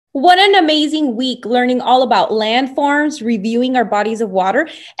What an amazing week learning all about landforms, reviewing our bodies of water,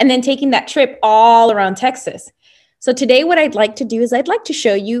 and then taking that trip all around Texas. So today what I'd like to do is I'd like to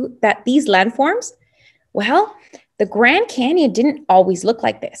show you that these landforms, well, the Grand Canyon didn't always look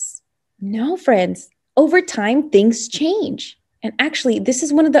like this. No, friends, over time things change. And actually, this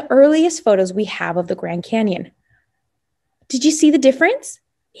is one of the earliest photos we have of the Grand Canyon. Did you see the difference?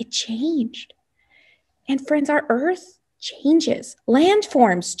 It changed. And friends, our Earth changes.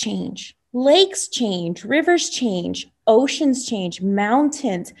 Landforms change. Lakes change. Rivers change. Oceans change.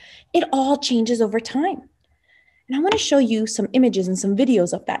 Mountains. It all changes over time. And I want to show you some images and some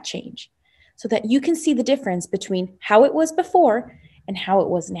videos of that change so that you can see the difference between how it was before and how it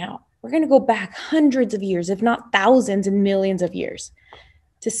was now. We're going to go back hundreds of years, if not thousands and millions of years,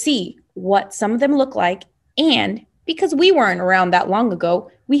 to see what some of them look like. And because we weren't around that long ago,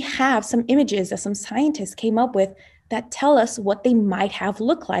 we have some images that some scientists came up with that tell us what they might have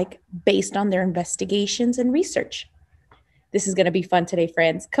looked like based on their investigations and research. This is going to be fun today,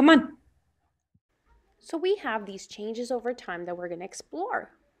 friends. Come on. So we have these changes over time that we're going to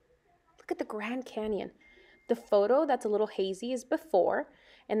explore. Look at the Grand Canyon. The photo that's a little hazy is before,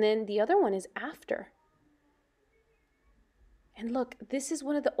 and then the other one is after. And look, this is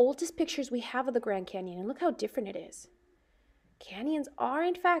one of the oldest pictures we have of the Grand Canyon, and look how different it is. Canyons are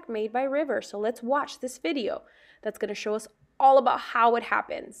in fact made by rivers, so let's watch this video that's going to show us all about how it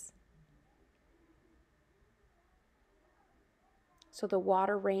happens. So the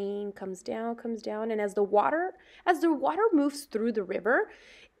water rain comes down, and as the water moves through the river,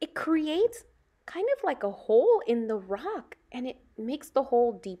 it creates kind of like a hole in the rock, and it makes the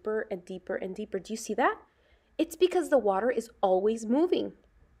hole deeper and deeper and deeper. Do you see that? It's because the water is always moving.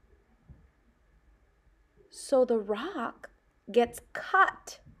 So the rock gets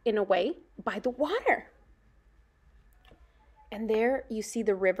cut in a way by the water. And there you see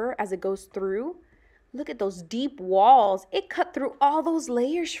the river as it goes through. Look at those deep walls. It cut through all those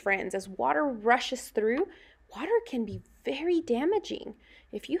layers, friends. As water rushes through, water can be very damaging.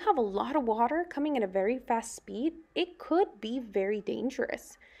 If you have a lot of water coming at a very fast speed, it could be very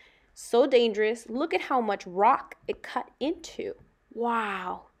dangerous. So dangerous. Look at how much rock it cut into.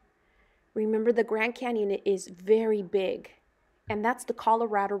 Wow. Remember, the Grand Canyon is very big, and that's the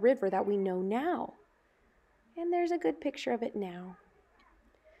Colorado River that we know now. And there's a good picture of it now.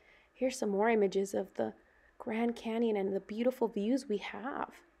 Here's some more images of the Grand Canyon and the beautiful views we have.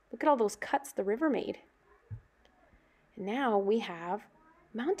 Look at all those cuts the river made. And now we have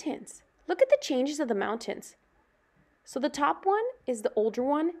mountains. Look at the changes of the mountains. So the top one is the older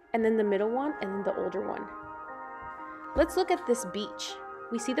one, and then the middle one, and then the older one. Let's look at this beach.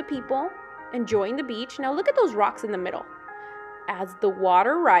 We see the people enjoying the beach. Now look at those rocks in the middle. As the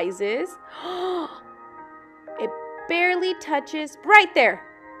water rises, it barely touches right there.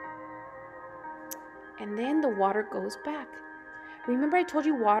 And then the water goes back. Remember I told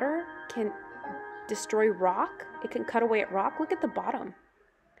you water can destroy rock? It can cut away at rock. Look at the bottom.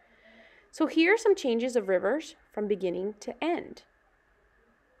 So here are some changes of rivers from beginning to end.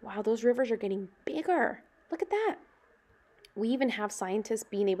 Wow, those rivers are getting bigger. Look at that. We even have scientists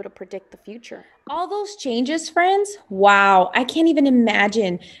being able to predict the future. All those changes, friends, wow, I can't even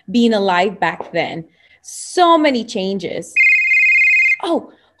imagine being alive back then. So many changes.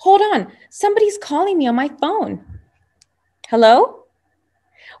 Oh, hold on. Somebody's calling me on my phone. Hello?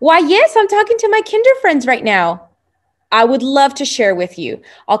 Why, yes, I'm talking to my kinder friends right now. I would love to share with you.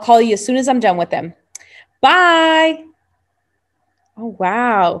 I'll call you as soon as I'm done with them. Bye. Oh,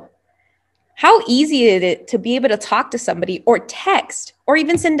 wow. How easy is it to be able to talk to somebody or text or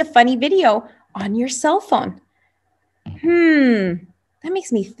even send a funny video on your cell phone? That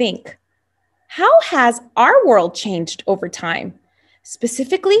makes me think. How has our world changed over time,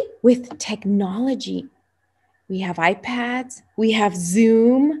 specifically with technology? We have iPads, we have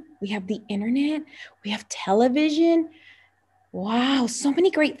Zoom, we have the internet, we have television. Wow, so many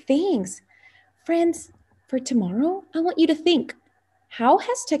great things. Friends, for tomorrow, I want you to think, how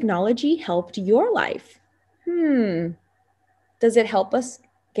has technology helped your life? Does it help us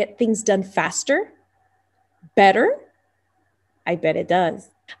get things done faster? Better? I bet it does.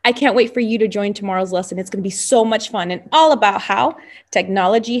 I can't wait for you to join tomorrow's lesson. It's going to be so much fun and all about how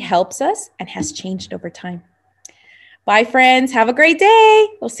technology helps us and has changed over time. Bye, friends. Have a great day.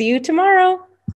 We'll see you tomorrow.